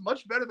tastes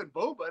much better than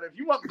boba. And if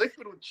you want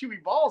liquid with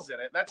chewy balls in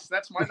it, that's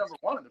my number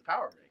one in the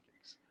power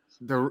rankings.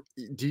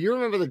 Do you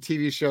remember the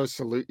TV show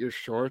Salute Your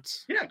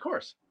Shorts? Yeah, of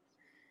course.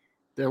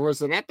 There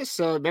was an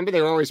episode. Remember,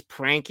 they were always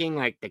pranking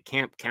like the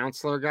camp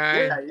counselor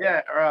guy.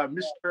 Yeah.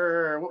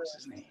 Mr. What was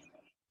his name?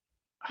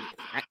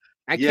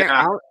 I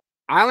can't.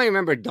 I only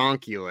remember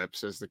Donkey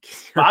Lips as the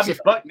Bobby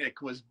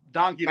Butnick was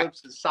Donkey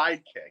Lips'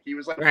 sidekick. He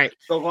was like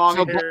the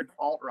long-haired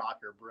alt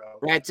rocker, bro.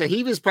 Right. So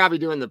he was probably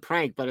doing the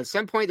prank, but at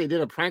some point they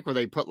did a prank where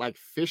they put like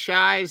fish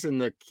eyes in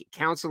the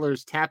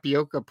counselor's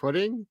tapioca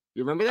pudding.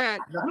 You remember that?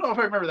 I don't know if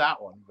I remember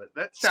that one, but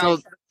that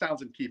sounds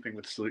in keeping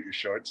with Salute Your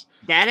Shorts.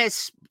 That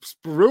has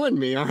ruined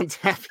me on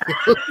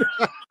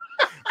tapioca.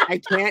 I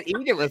can't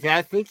eat it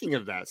without thinking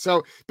of that.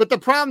 So, but the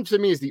problem to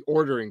me is the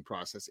ordering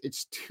process.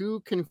 It's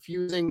too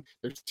confusing.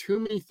 There's too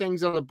many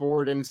things on the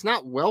board, and it's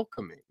not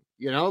welcoming.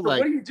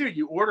 What do?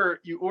 You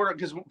order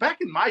because back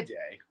in my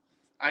day,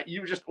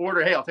 you just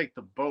order. Hey, I'll take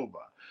the boba.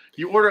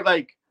 You order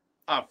like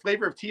a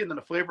flavor of tea and then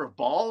a flavor of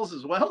balls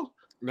as well.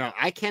 No,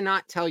 I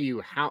cannot tell you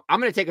how. I'm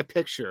going to take a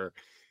picture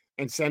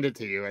and send it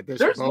to you at this.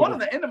 There's one on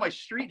the end of my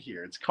street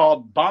here. It's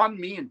called Bon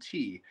Me and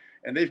Tea,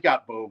 and they've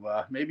got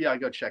boba. Maybe I'll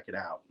go check it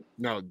out.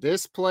 No,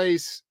 this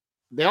place,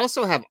 they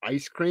also have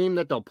ice cream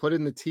that they'll put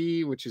in the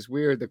tea, which is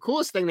weird. The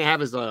coolest thing they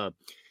have is you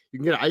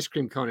can get an ice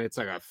cream cone. And it's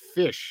like a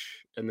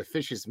fish, and the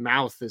fish's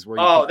mouth is where.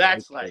 Oh,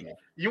 that's like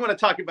you want to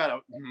talk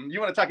about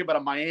a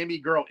Miami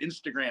girl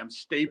Instagram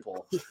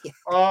staple. Yeah.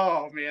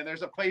 Oh man,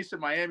 there's a place in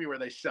Miami where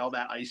they sell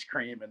that ice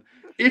cream, and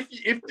if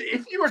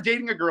you are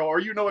dating a girl or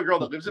you know a girl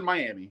that lives in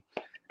Miami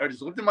or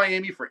has lived in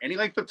Miami for any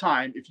length of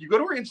time, if you go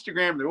to her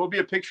Instagram, there will be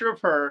a picture of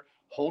her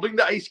holding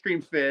the ice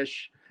cream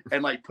fish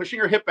and like pushing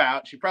her hip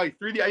out. She probably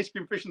threw the ice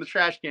cream fish in the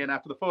trash can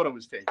after the photo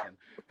was taken,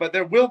 but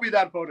there will be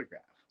that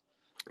photograph.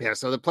 Yeah,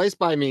 so the place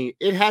by me,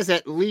 it has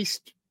at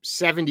least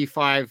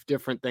 75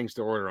 different things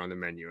to order on the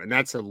menu, and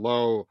that's a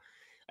low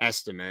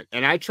estimate.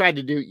 And I tried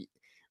to do,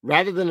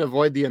 rather than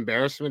avoid the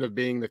embarrassment of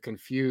being the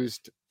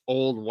confused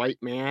old white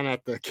man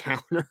at the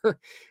counter,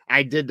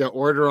 I did the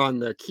order on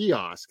the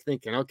kiosk,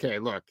 thinking, okay,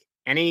 look,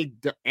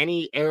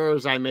 any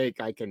errors I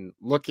make, I can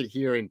look at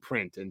here in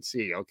print and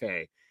see,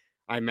 okay,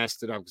 I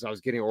messed it up because I was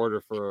getting an order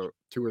for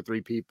 2 or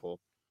 3 people.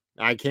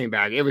 I came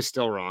back, it was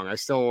still wrong. I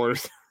still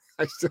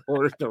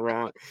ordered the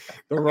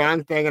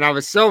wrong thing, and I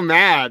was so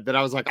mad that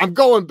I was like, I'm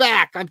going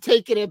back. I'm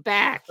taking it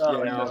back.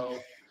 No.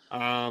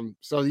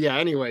 So yeah.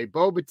 Anyway,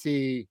 boba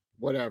tea,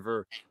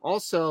 whatever.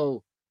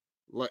 Also,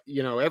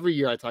 every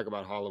year I talk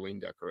about Halloween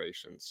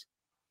decorations,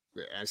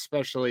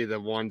 especially the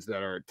ones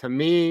that are, to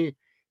me,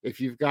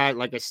 if you've got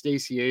like a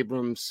Stacey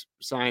Abrams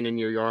sign in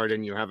your yard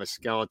and you have a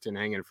skeleton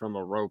hanging from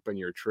a rope in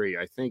your tree,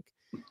 I think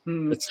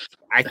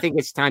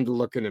it's time to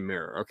look in the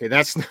mirror. Okay,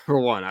 that's number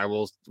one. I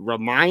will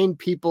remind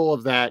people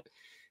of that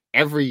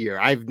every year.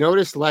 I've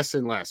noticed less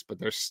and less, but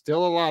there's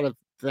still a lot of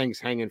things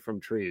hanging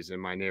from trees in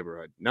my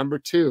neighborhood. Number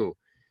two,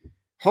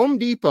 Home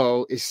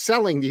Depot is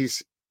selling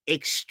these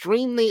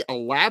extremely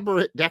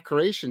elaborate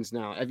decorations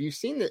now. Have you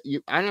seen that?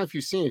 I don't know if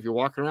you've seen it, if you're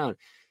walking around.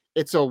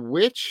 It's a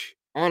witch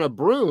on a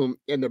broom,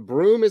 and the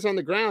broom is on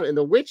the ground, and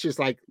the witch is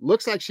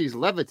looks like she's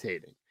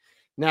levitating.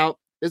 Now,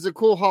 it's a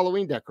cool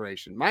Halloween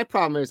decoration. My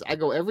problem is I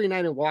go every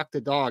night and walk the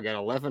dog at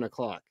 11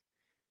 o'clock.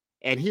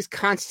 and he's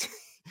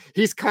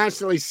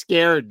constantly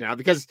scared now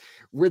because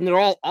when they're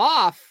all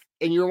off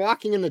and you're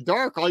walking in the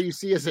dark, all you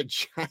see is a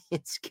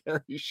giant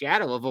scary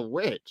shadow of a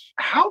witch.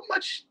 How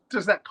much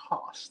does that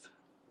cost?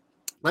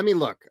 Let me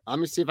look. Let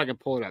me see if I can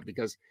pull it up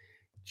because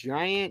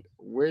giant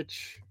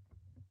witch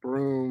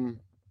broom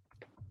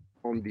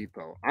Home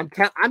Depot.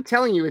 I'm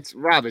telling you, it's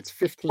Rob. It's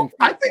 15.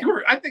 I think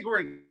we're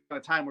in a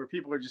time where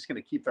people are just going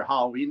to keep their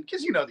Halloween,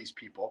 because you know these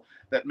people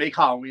that make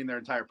Halloween their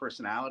entire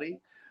personality.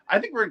 I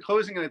think we're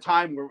enclosing in a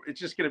time where it's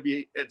just going to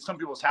be at some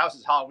people's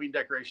houses Halloween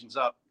decorations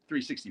up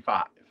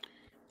 365.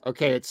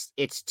 Okay, it's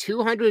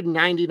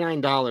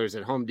 $299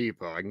 at Home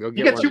Depot. I can go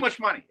get. You get too much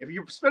money. If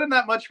you're spending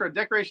that much for a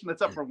decoration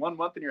that's up for 1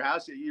 month in your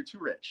house, you're too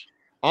rich.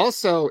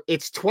 Also,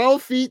 it's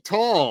 12 feet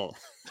tall.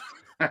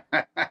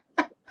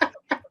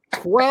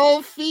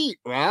 12 feet,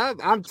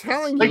 Rob. I'm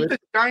telling you. Like the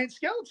giant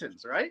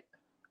skeletons, right?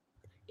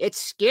 It's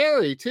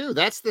scary too.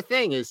 That's the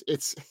thing.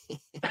 It's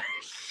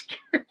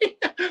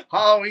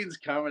Halloween's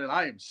coming and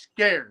I am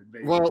scared,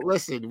 baby. Well,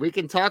 listen, we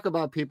can talk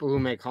about people who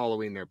make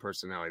Halloween their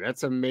personality.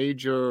 That's a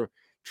major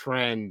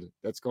trend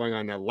that's going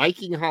on now.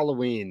 Liking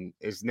Halloween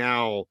is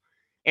now,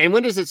 and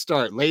when does it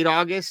start? Late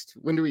August?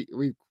 When do we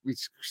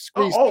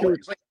squeeze?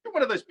 Always. Like, you're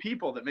one of those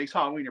people that makes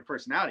Halloween your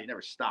personality. It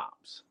never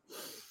stops.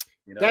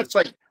 You know, it's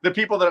like the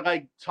people that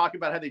like talk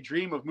about how they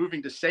dream of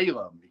moving to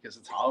Salem because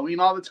it's Halloween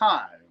all the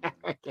time.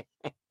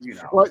 You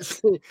know, well,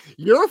 see,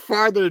 you're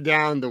farther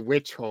down the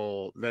witch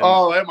hole than.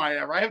 Oh, am I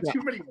ever? I have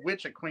too many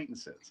witch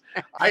acquaintances.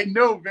 I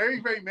know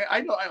very, very many.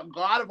 I know a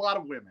lot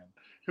of women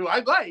who I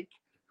like,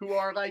 who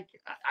are like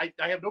I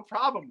have no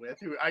problem with,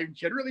 who I'm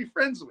generally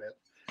friends with,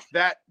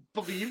 that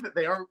believe that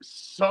they are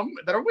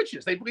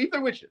witches. They believe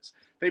they're witches.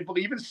 They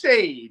believe in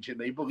sage, and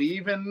they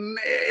believe in,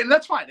 and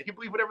that's fine. They can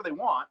believe whatever they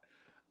want.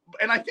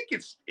 And I think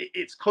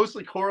it's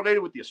closely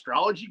correlated with the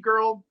astrology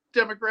girl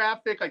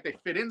demographic. Like they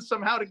fit in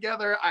somehow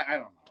together. I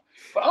don't know.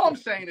 But all I'm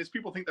saying is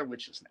people think they're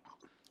witches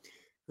now.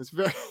 It's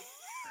very.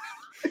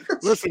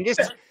 Listen,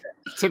 just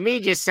to me,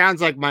 just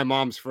sounds like my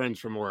mom's friends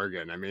from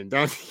Oregon. I mean,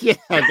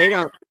 they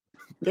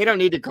don't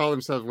need to call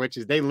themselves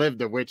witches. They live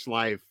the witch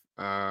life,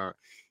 day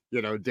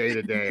to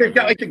day. They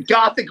got like the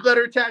gothic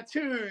letter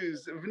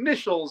tattoos of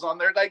initials on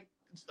their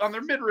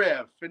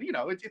midriff, and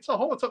it's a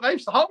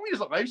lifestyle. Halloween is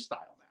a lifestyle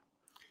now.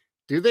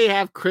 Do they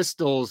have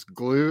crystals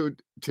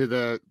glued to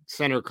the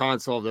center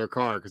console of their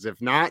car? Because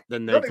if not,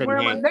 then they couldn't. Wear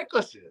them on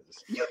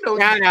necklaces. No,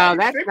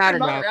 that's not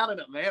enough. Not around in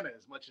Atlanta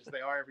as much as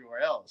they are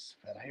everywhere else.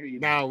 But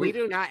no, we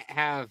do not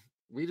have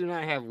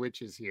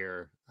witches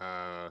here.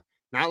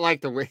 Not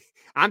like the witch.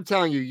 I'm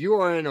telling you,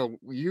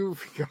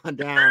 you've gone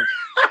down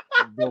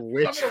the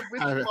witch.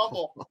 I'm in a witch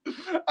bubble.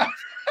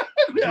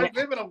 I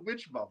live in a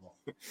witch bubble.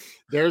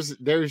 There's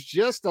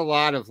just a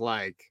lot of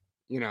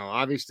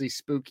obviously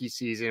spooky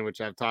season,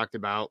 which I've talked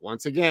about.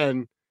 Once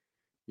again,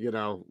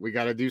 we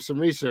got to do some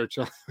research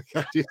on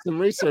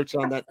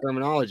that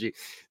terminology.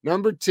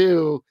 Number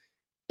two,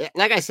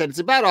 like I said, it's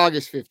about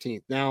August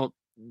 15th. Now,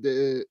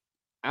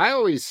 I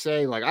always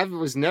say, I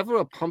was never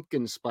a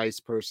pumpkin spice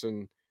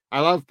person.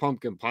 I love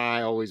pumpkin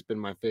pie, always been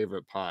my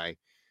favorite pie.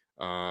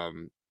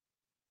 And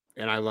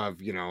I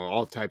love,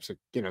 all types of,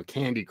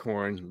 candy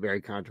corn, very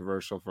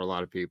controversial for a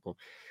lot of people.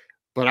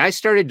 But I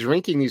started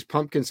drinking these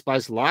pumpkin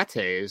spice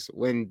lattes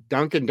when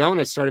Dunkin'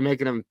 Donuts started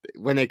making them.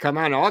 When they come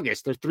out in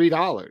August, they're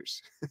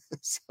 $3.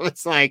 So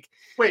it's like,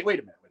 wait a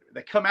minute.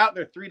 They come out,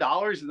 they're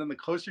 $3, and then the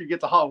closer you get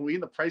to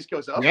Halloween, the price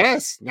goes up.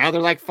 Yes, now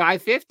they're like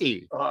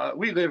 $5.50.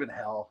 We live in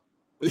hell.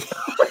 We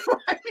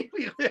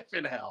live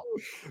in hell.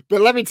 But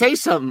let me tell you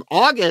something.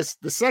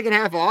 August, the second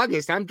half of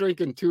August, I'm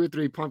drinking 2 or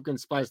 3 pumpkin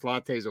spice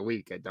lattes a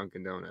week at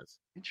Dunkin' Donuts.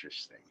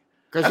 Interesting.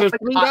 Because they're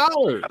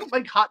 $3. I don't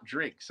like hot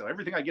drinks, so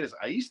everything I get is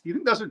iced. Do you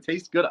think those would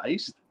taste good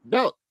iced?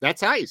 No,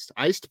 that's iced.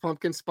 Iced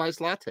pumpkin spice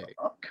latte.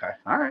 Okay.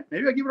 All right.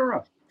 Maybe I'll give it a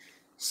run.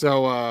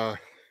 So,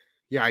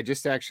 I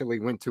just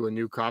actually went to a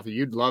new coffee.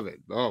 You'd love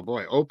it. Oh,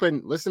 boy.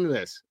 Listen to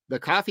this. The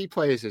coffee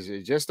place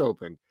it just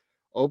opened.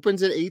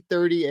 Opens at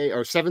 8:30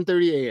 or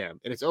 7:30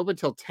 a.m. and it's open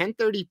till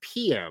 10:30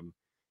 p.m.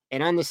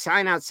 And on the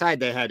sign outside,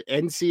 they had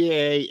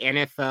NCAA,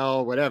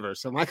 NFL, whatever.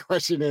 So my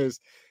question is,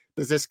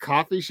 does this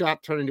coffee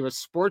shop turn into a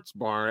sports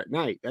bar at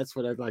night? That's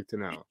what I'd like to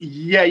know.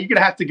 Yeah, you're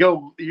gonna have to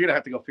go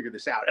figure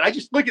this out. And I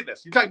just look at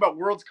this. You're talking about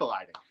worlds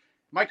colliding.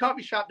 My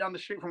coffee shop down the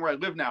street from where I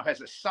live now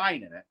has a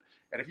sign in it.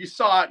 And if you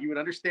saw it, you would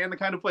understand the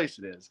kind of place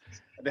it is.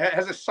 It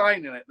has a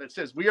sign in it that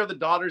says, "We are the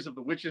daughters of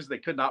the witches they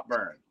could not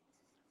burn."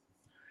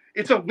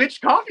 It's a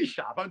witch coffee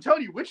shop. I'm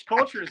telling you, witch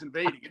culture is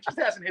invading. It just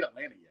hasn't hit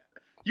Atlanta yet.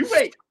 You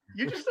wait.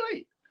 You just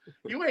wait.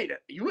 You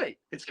wait.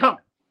 It's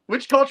coming.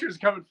 Witch culture is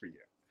coming for you.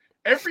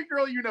 Every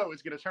girl you know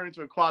is going to turn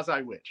into a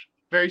quasi witch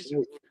very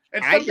soon.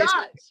 And some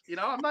guys,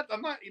 I'm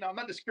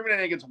not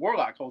discriminating against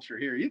warlock culture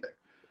here either.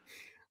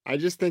 I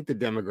just think the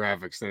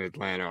demographics in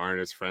Atlanta aren't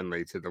as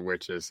friendly to the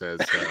witches as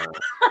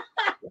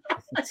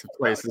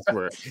places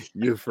where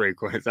you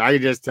frequent. I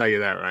can just tell you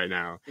that right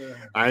now.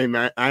 I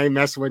ain't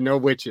messing with no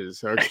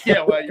witches. Okay?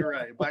 Yeah, well, you're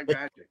right. Black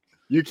magic.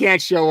 You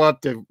can't show up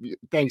to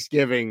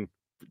Thanksgiving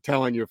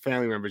telling your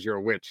family members you're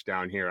a witch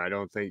down here. I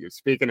don't think.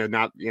 Speaking of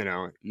not,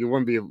 you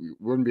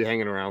wouldn't be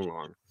hanging around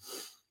long.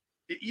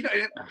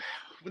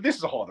 This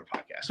is a whole other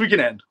podcast. We can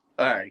end.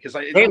 All right, because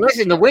hey,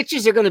 listen, the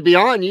witches are going to be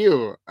on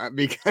you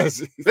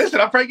because listen,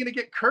 I'm probably going to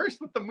get cursed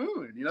with the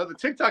moon. The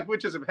TikTok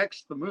witches have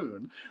hexed the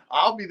moon.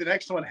 I'll be the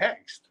next one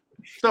hexed.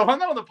 So if I'm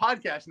not on the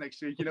podcast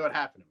next week, you know what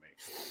happened to me.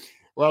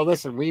 Well,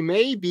 listen, we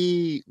may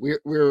be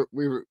we're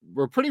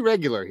pretty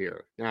regular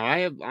here now.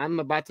 I'm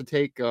about to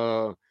take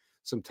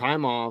some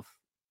time off.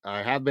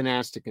 I have been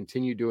asked to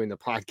continue doing the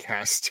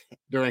podcast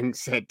during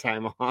said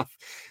time off.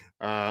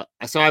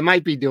 So I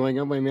might be doing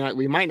them. We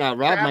might not.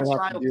 Rob might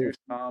have to do.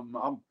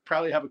 I'll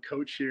probably have a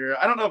coach here.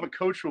 I don't know if a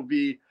coach will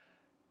be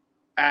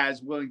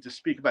as willing to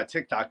speak about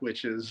TikTok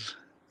witches.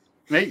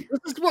 Maybe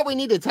this is what we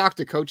need to talk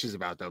to coaches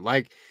about, though.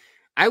 Like,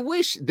 I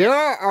wish there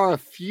are a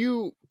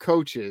few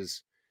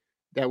coaches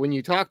that when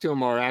you talk to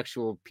them are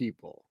actual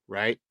people,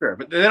 right? Sure,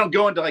 but they don't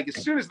go into like as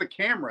soon as the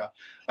camera.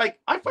 Like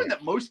I find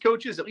that most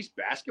coaches, at least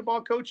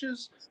basketball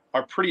coaches,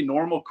 are pretty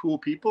normal, cool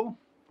people.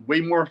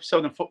 Way more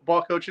so than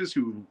football coaches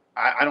who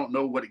I don't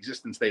know what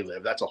existence they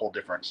live. That's a whole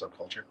different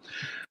subculture.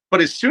 But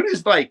as soon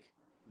as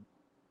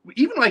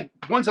even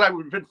ones that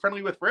I've been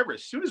friendly with forever,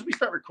 as soon as we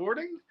start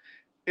recording,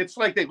 it's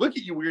like they look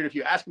at you weird if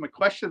you ask them a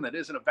question that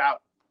isn't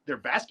about their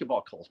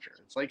basketball culture.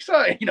 It's like,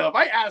 so, if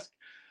I ask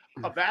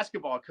a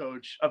basketball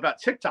coach about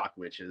TikTok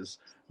witches,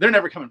 they're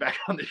never coming back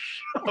on the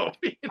show.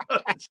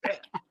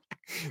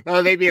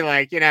 Oh, they'd be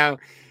like,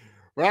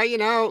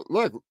 well,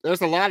 look,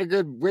 there's a lot of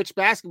good witch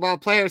basketball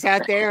players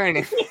out there,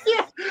 and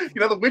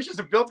the witches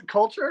have built a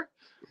culture.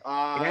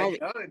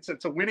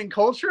 It's a winning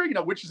culture.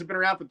 Witches have been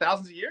around for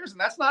thousands of years, and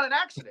that's not an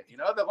accident.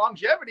 The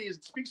longevity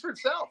speaks for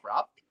itself,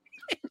 Rob.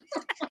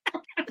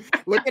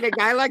 Look at a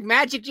guy like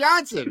Magic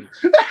Johnson.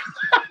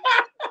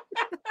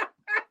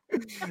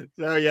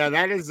 So yeah,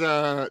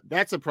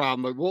 that's a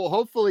problem, but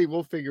hopefully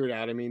we'll figure it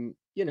out. I mean,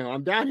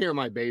 I'm down here in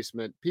my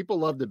basement. People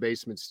love the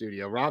basement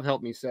studio. Rob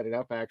helped me set it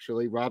up.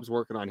 Actually, Rob's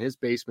working on his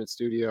basement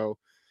studio.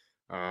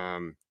 We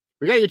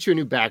got to get you a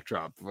new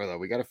backdrop though.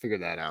 We got to figure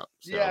that out.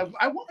 So. Yeah,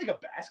 I want like a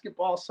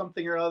basketball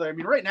something or other. I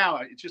mean, right now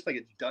it's just like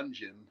a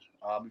dungeon.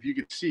 If you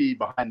could see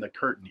behind the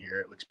curtain here,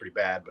 it looks pretty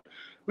bad, but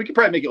we could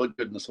probably make it look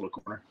good in this little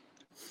corner.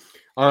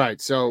 All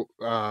right, so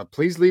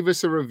please leave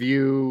us a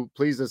review.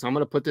 Please, I'm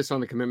going to put this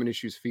on the Commitment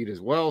Issues feed as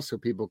well, so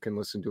people can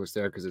listen to us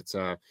there because it's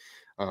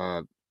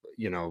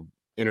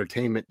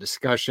entertainment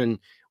discussion.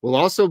 We'll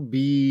also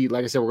be,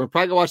 like I said, we're going to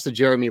probably go watch the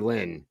Jeremy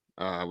Lin.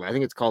 I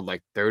think it's called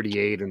like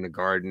 38 in the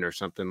Garden or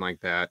something like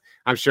that.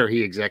 I'm sure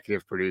he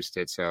executive produced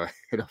it, so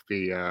it'll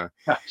be. I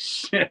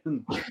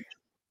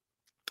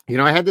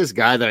had this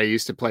guy that I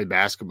used to play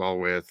basketball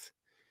with,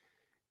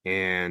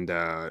 and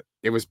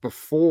it was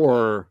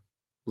before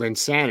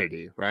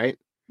Linsanity, right?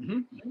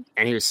 Mm-hmm.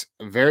 And he was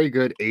a very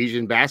good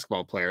Asian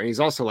basketball player, and he's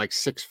also like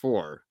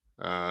 6'4",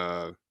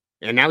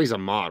 and now he's a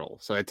model.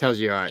 So it tells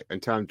you in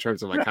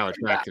terms of like how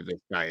attractive this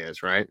guy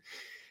is, right?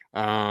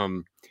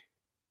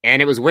 And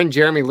it was when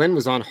Jeremy Lin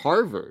was on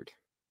Harvard,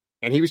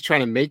 and he was trying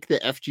to make the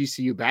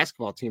FGCU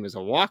basketball team as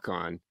a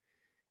walk-on,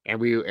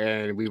 and we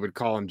would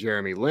call him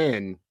Jeremy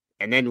Lin,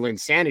 and then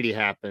Linsanity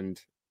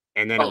happened,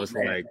 and then it was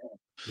like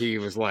he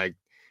was like.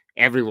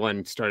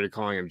 Everyone started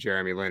calling him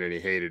Jeremy Lin, and he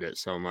hated it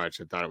so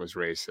much. I thought it was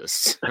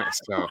racist.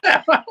 So,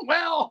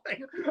 well,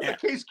 a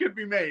case could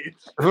be made.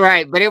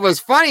 Right. But it was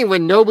funny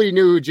when nobody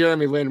knew who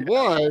Jeremy Lin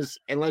was,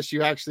 unless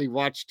you actually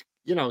watched,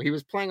 he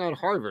was playing on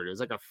Harvard. It was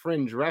like a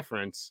fringe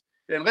reference.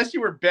 Unless you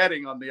were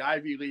betting on the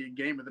Ivy League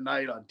game of the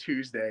night on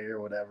Tuesday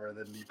or whatever,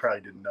 then you probably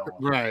didn't know him.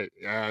 Right.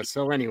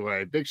 So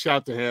anyway, big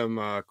shout to him,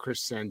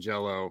 Chris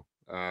Sangello,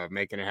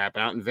 making it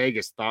happen out in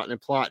Vegas, thought and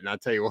plotting. I'll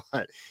tell you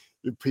what.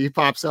 He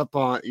pops up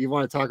on. You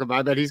want to talk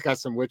about that? He's got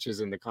some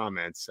witches in the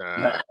comments.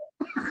 Never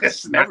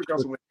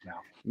goes away now.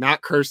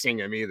 Not cursing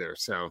him either.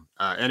 So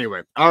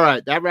anyway, all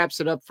right, that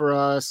wraps it up for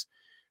us.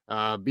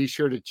 Be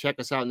sure to check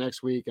us out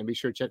next week, and be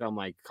sure to check out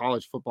my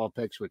college football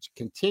picks, which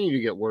continue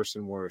to get worse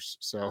and worse.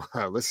 So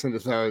listen to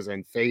those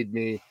and fade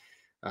me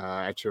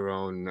at your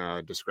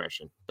own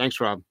discretion.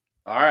 Thanks, Rob.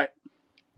 All right.